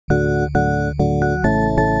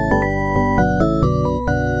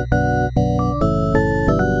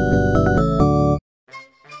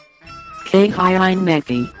Hi, I'm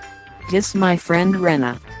Nekci. This my friend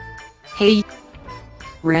Rena. Hey.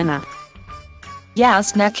 Rena.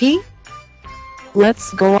 Yes, Nekci?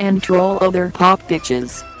 Let's go and troll other pop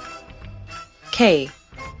bitches. K.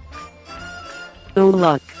 Oh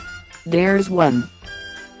look. There's one.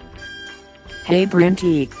 Hey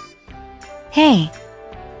Brinty. Hey.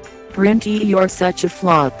 Brinty, you're such a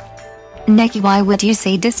flop. Nekci, why would you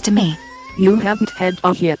say this to me? You haven't had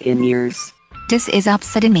a hit in years. This is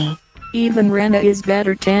upsetting me. Even Rena is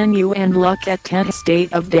better than you, and look at that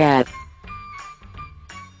state of that.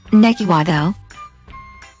 Nekci, why though?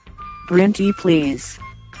 Brinty, please.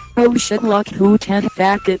 Oh shit, look who that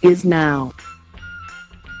faggot is now.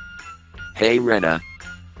 Hey Rena.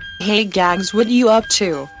 Hey Gags, what you up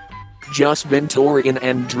to? Just been touring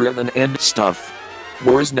and driven and stuff.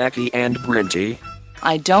 Where's Nekci and Brinty?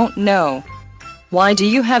 I don't know. Why do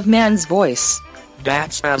you have man's voice?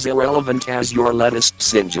 That's as irrelevant as your latest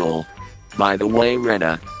single. By the way,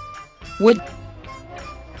 Rena. Would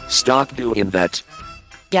Stop doing that.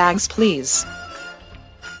 Gags, please.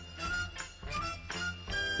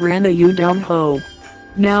 Rena, you dumb hoe.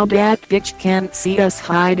 Now that bitch can't see us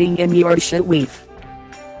hiding in your shit weave.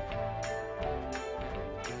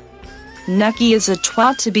 Nekci is a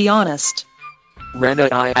twat, to be honest. Rena,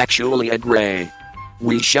 I actually agree.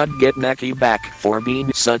 We should get Nekci back for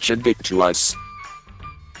being such a dick to us.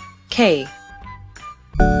 K.